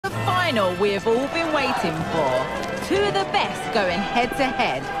final we have all been waiting for. Two of the best going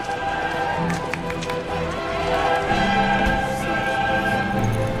head-to-head.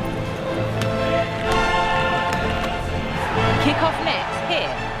 Kick-off next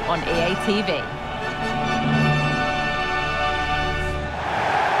here on EA TV.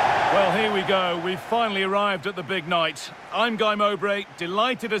 Well, here we go. We've finally arrived at the big night. I'm Guy Mowbray,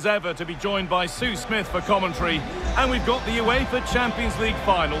 delighted as ever to be joined by Sue Smith for commentary. And we've got the UEFA Champions League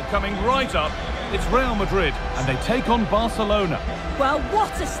final coming right up. It's Real Madrid, and they take on Barcelona. Well,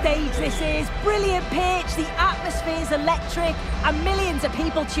 what a stage this is. Brilliant pitch, the atmosphere's electric, and millions of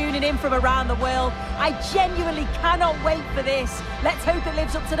people tuning in from around the world. I genuinely cannot wait for this. Let's hope it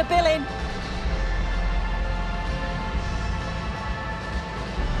lives up to the billing.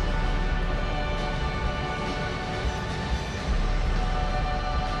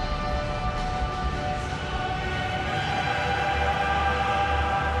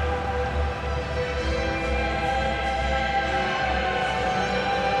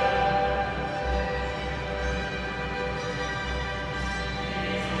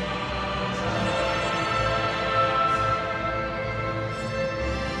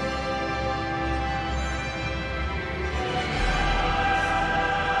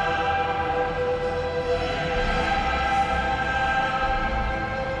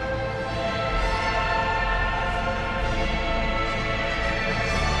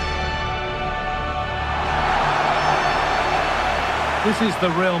 This is the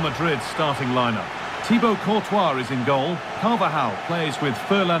Real Madrid starting lineup. Thibaut Courtois is in goal. Carvajal plays with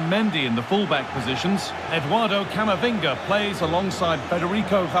Ferland Mendy in the fullback positions. Eduardo Camavinga plays alongside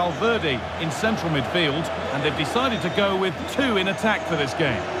Federico Valverde in central midfield. And they've decided to go with two in attack for this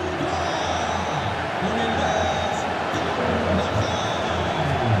game.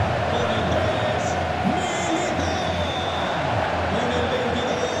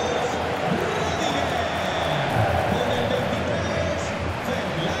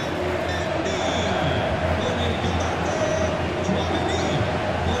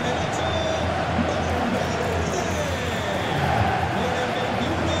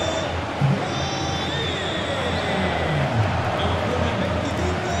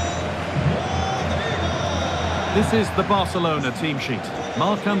 This is the Barcelona team sheet.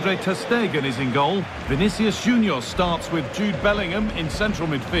 Marc-Andre ter Stegen is in goal. Vinicius Junior starts with Jude Bellingham in central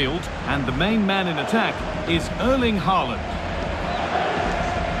midfield. And the main man in attack is Erling Haaland.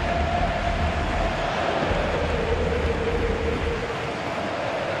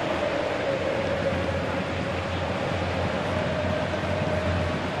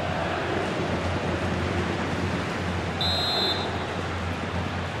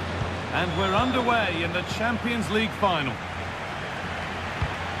 And we're underway in the Champions League final.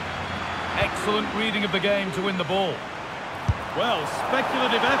 Excellent reading of the game to win the ball. Well,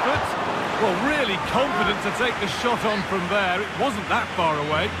 speculative effort. Well, really confident to take the shot on from there. It wasn't that far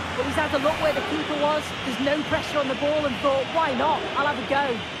away. But he's had a look where the keeper was. There's no pressure on the ball and thought, why not? I'll have a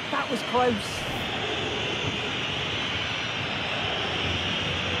go. That was close.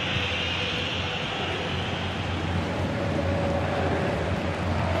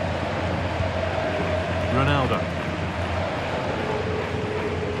 Ronaldo.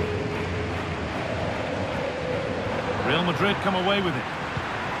 Real Madrid come away with it.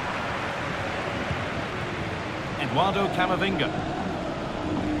 Eduardo Camavinga.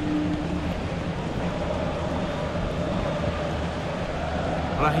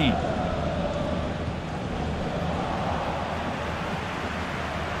 Raheem.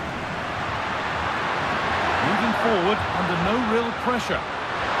 Moving forward under no real pressure.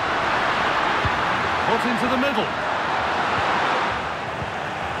 Put into the middle.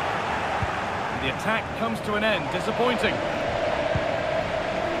 The attack comes to an end. Disappointing.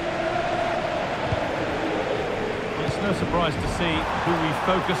 Well, it's no surprise to see who we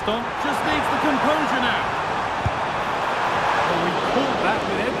focused on. Just needs the composure now. Well, we caught that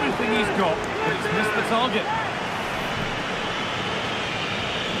with everything he's got, but it's missed the target.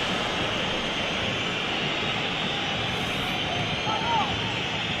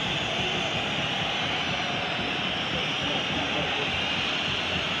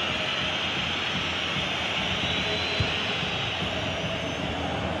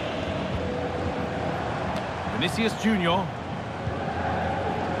 Vinicius Junior.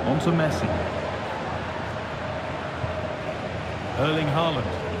 On to Messi. Erling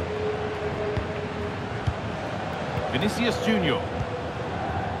Haaland. Vinicius Junior.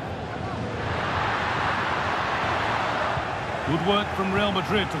 Good work from Real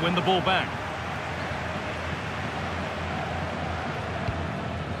Madrid to win the ball back.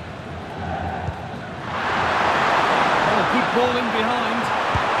 Oh, good ball in behind.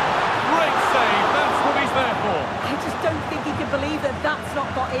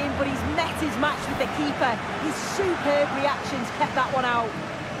 His superb reactions kept that one out.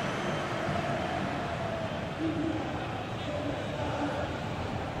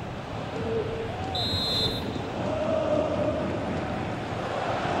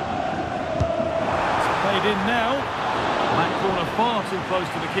 Played in now. That corner far too close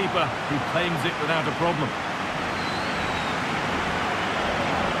to the keeper, who claims it without a problem.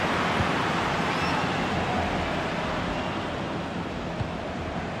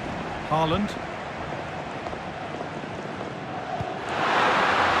 Haaland.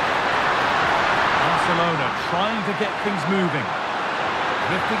 Barcelona trying to get things moving.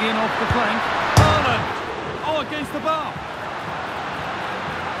 Drifting in off the flank. Haaland! Oh, against the bar.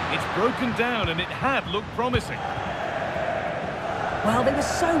 It's broken down and it had looked promising. Well, they were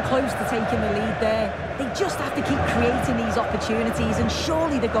so close to taking the lead there. They just have to keep creating these opportunities and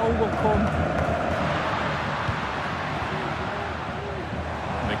surely the goal will come.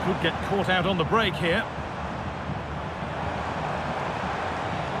 They could get caught out on the break here.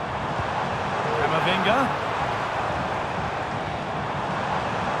 Camavinga.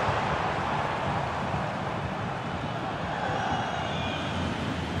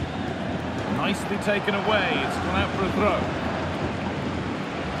 Nicely taken away. It's gone out for a throw.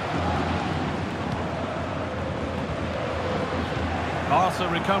 Barca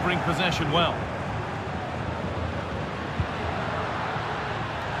recovering possession well.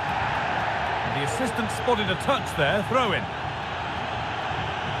 And the assistant spotted a touch there. Throw in.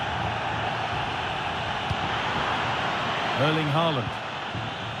 Erling Haaland.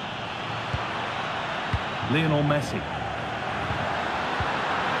 Lionel Messi.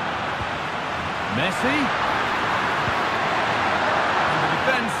 Messi. And the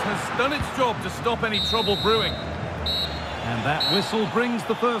defence has done its job to stop any trouble brewing. And that whistle brings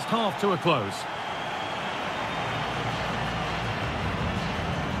the first half to a close.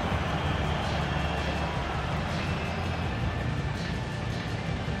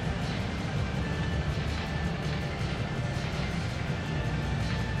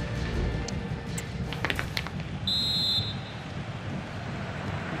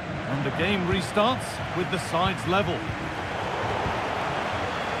 And the game restarts with the sides level.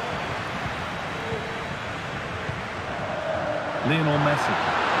 Lionel Messi.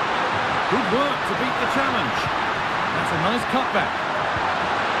 Good work to beat the challenge. That's a nice cutback.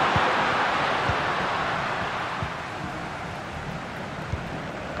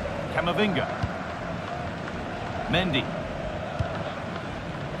 Camavinga. Mendy.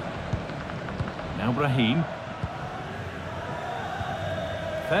 Now Brahim.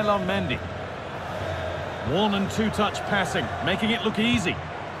 Ferland Mendy. One and two touch passing, making it look easy.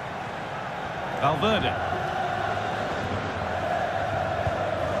 Valverde.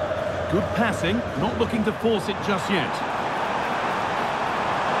 Good passing, not looking to force it just yet.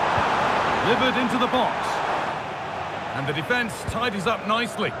 Delivered into the box. And the defence tidies up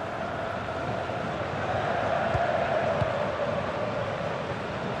nicely.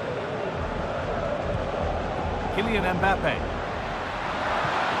 Kylian Mbappe.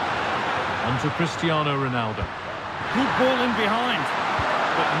 On to Cristiano Ronaldo. Good ball in behind,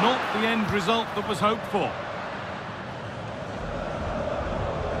 but not the end result that was hoped for.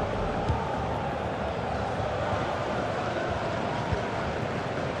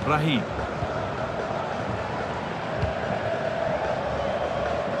 Brahim.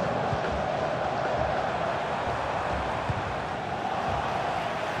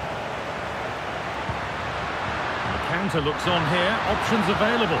 The counter looks on here, options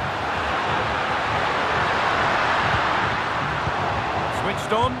available.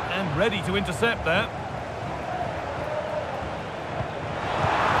 Switched on and ready to intercept there.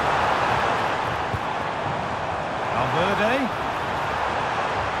 Valverde.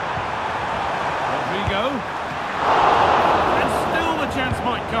 And still the chance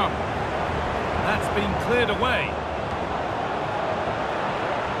might come. That's been cleared away.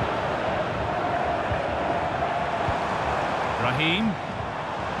 Brahim.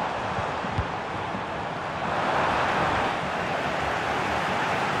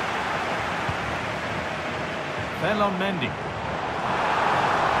 Ferland Mendy.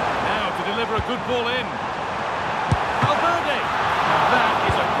 Now to deliver a good ball in. Valverde. Now that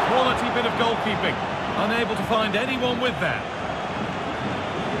is a quality bit of goalkeeping. Unable to find anyone with that.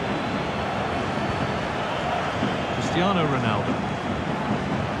 Cristiano Ronaldo.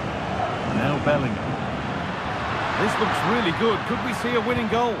 Now Bellingham. This looks really good. Could we see a winning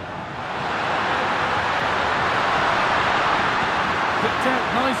goal? Picked out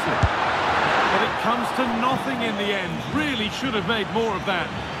nicely. But it comes to nothing in the end. Really should have made more of that.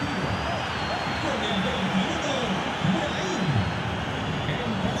 Con el balón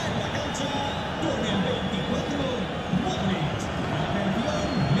en la cancha, con el 21.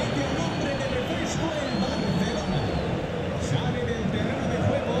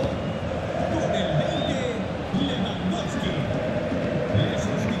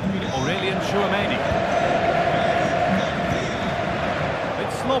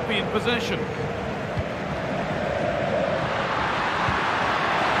 possession.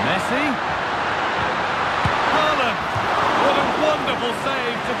 Messi. Haaland. What a wonderful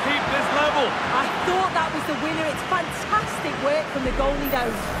save to keep this level. I thought that was the winner. It's fantastic work from the goalie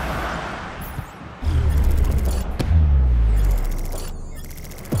though.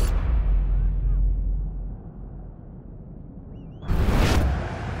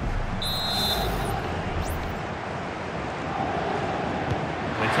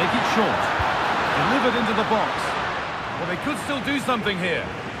 Take it short. Delivered into the box. Well, they could still do something here.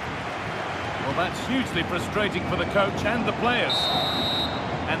 Well, that's hugely frustrating for the coach and the players.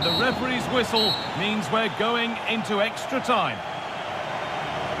 And the referee's whistle means we're going into extra time.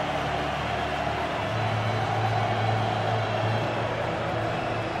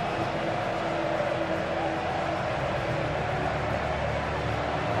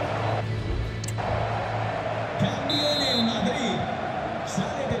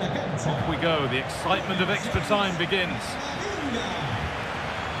 Off we go, the excitement of extra time begins.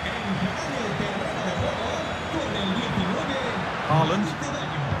 Haaland.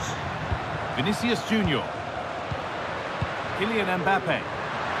 Vinicius Junior. Kylian Mbappe.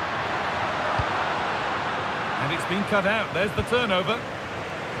 And it's been cut out, there's the turnover.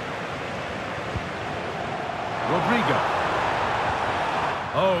 Rodrigo.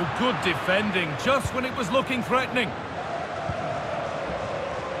 Oh, good defending, just when it was looking threatening.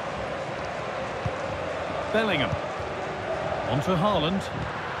 Bellingham. Onto Haaland.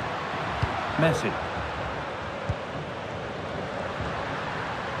 Messi.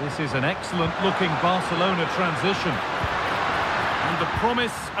 This is an excellent-looking Barcelona transition. And the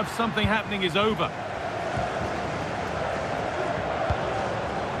promise of something happening is over.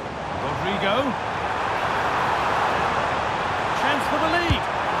 Rodrigo. Chance for the lead.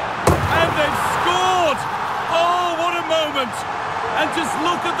 And they've scored! Oh, what a moment! And just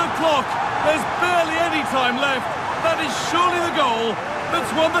look at the clock. There's barely any time left. That is surely the goal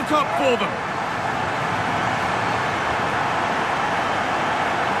that's won the cup for them.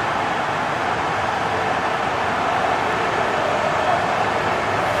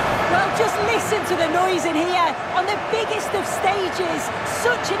 Well, just listen to the noise in here. On the biggest of stages,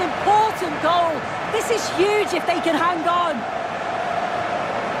 such an important goal. This is huge if they can hang on.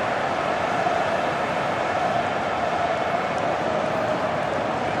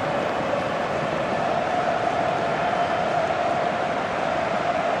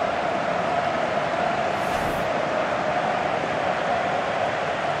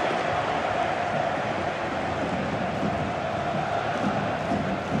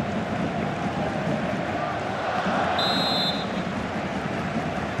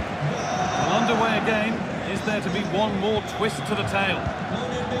 Again, is there to be one more twist to the tail?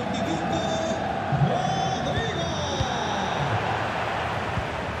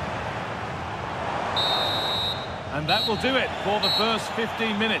 And that will do it for the first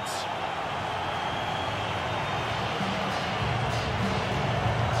 15 minutes.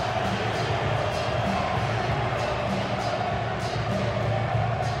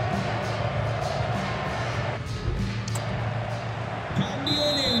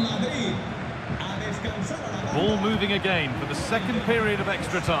 Ball moving again for the second period of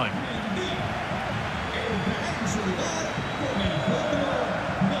extra time.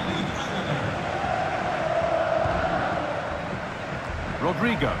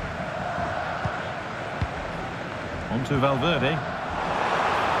 Rodrigo. Onto Valverde.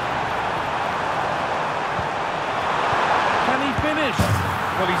 Can he finish?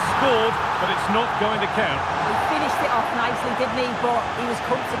 Well, he scored, but it's not going to count. He finished it off nicely, didn't he? But he was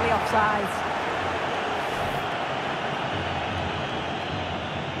comfortably offside.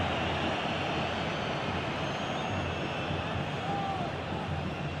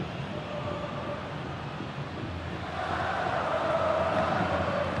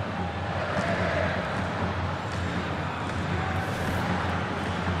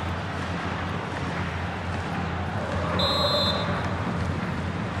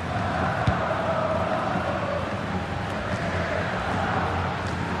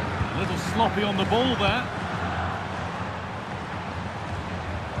 Sloppy on the ball there.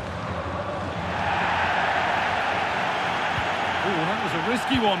 Oh, that was a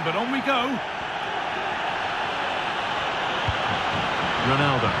risky one, but on we go.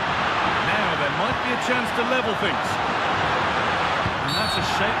 Ronaldo. Now there might be a chance to level things. And that's a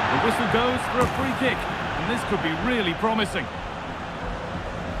shame. The whistle goes for a free kick. And this could be really promising.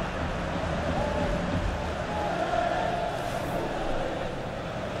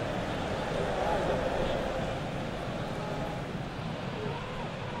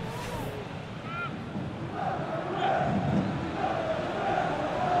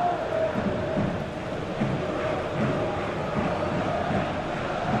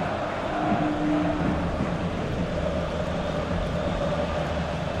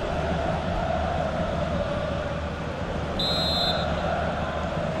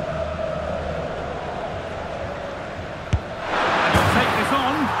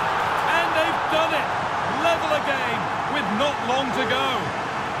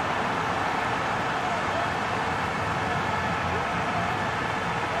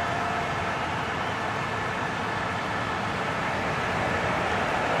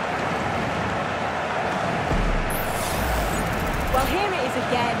 here it is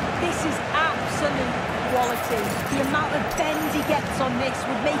again. This is absolute quality. The amount of bends he gets on this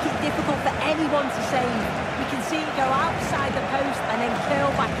would make it difficult for anyone to save. We can see it go outside the post and then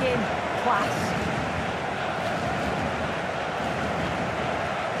curl back in. Class.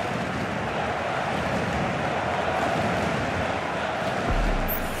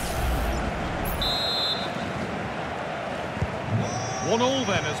 One all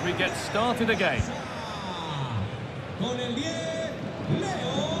then as we get started again. Con el 10,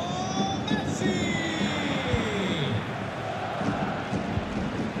 Messi.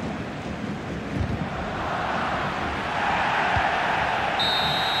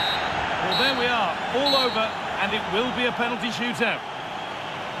 Well, there we are, all over, and it will be a penalty shootout.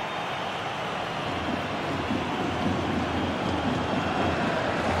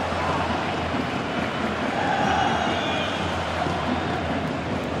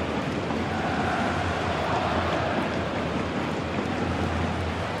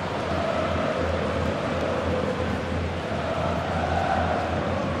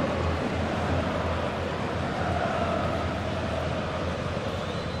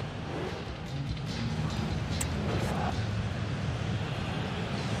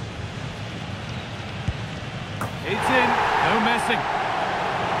 It's in, no messing.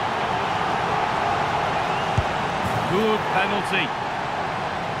 Good penalty.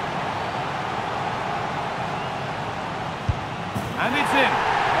 And it's in,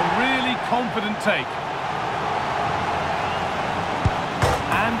 a really confident take.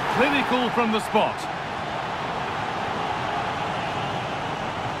 And clinical from the spot.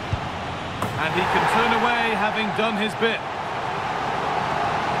 And he can turn away having done his bit.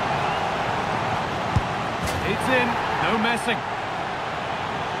 It's in, no messing.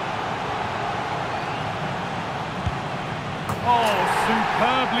 Oh,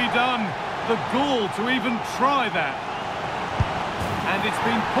 superbly done. The gall to even try that. And it's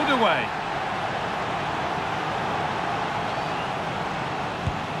been put away.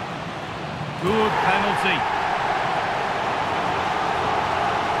 Good penalty.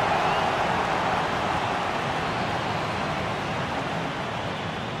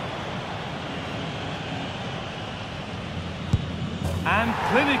 And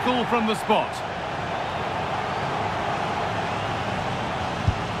clinical from the spot.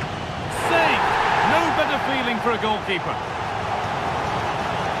 Save! No better feeling for a goalkeeper.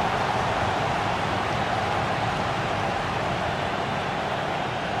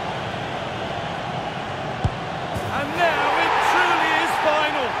 And now it truly is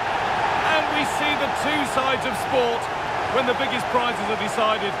final. And we see the two sides of sport when the biggest prizes are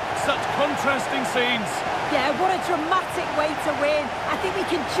decided. Such contrasting scenes. Yeah, what a dramatic way to win. I think we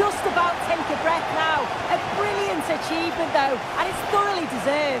can just about take a breath now. A brilliant achievement, though, and it's thoroughly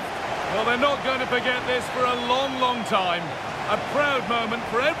deserved. Well, they're not going to forget this for a long, long time. A proud moment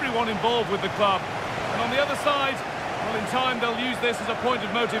for everyone involved with the club. And on the other side, well, in time they'll use this as a point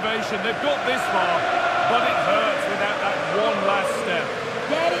of motivation. They've got this far, but it hurts without that one last step.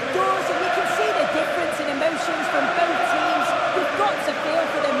 Yeah, it does, and you can see the difference in emotions from both teams. We've got to feel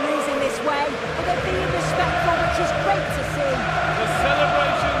for them losing this way, but they're being respectful, which is great to see. The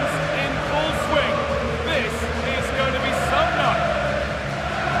celebrations in full swing. This is going to be some night.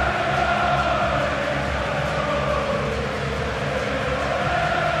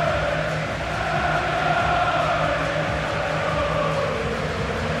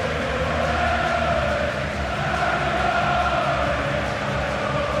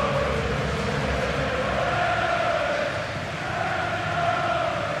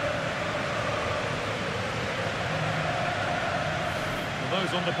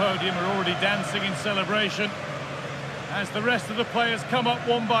 Those on the podium are already dancing in celebration as the rest of the players come up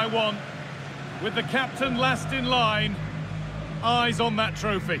one by one, with the captain last in line, eyes on that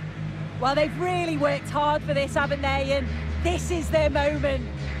trophy. Well, they've really worked hard for this, haven't they? And this is their moment.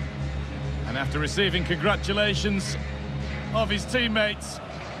 And after receiving congratulations of his teammates,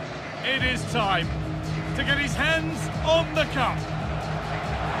 it is time to get his hands on the cup.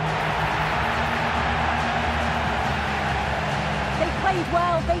 Played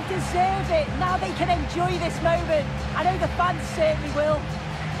well, they deserve it. Now they can enjoy this moment. I know the fans certainly will.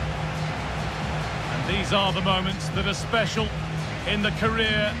 And these are the moments that are special in the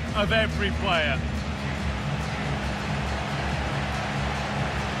career of every player.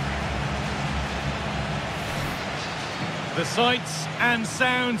 The sights and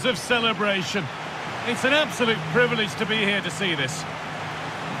sounds of celebration. It's an absolute privilege to be here to see this.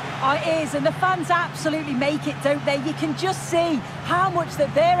 Oh, it is, and the fans absolutely make it, don't they? You can just see how much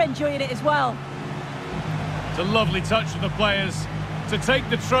that they're enjoying it as well. It's a lovely touch from the players to take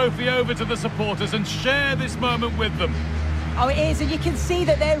the trophy over to the supporters and share this moment with them. Oh, it is, and you can see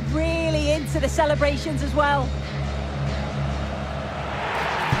that they're really into the celebrations as well.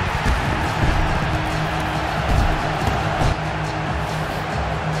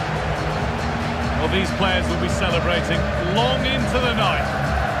 Well, these players will be celebrating long into the night.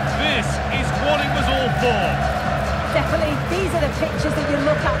 This is what it was all for. Definitely, these are the pictures that you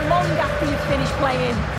look at long after you've finished playing.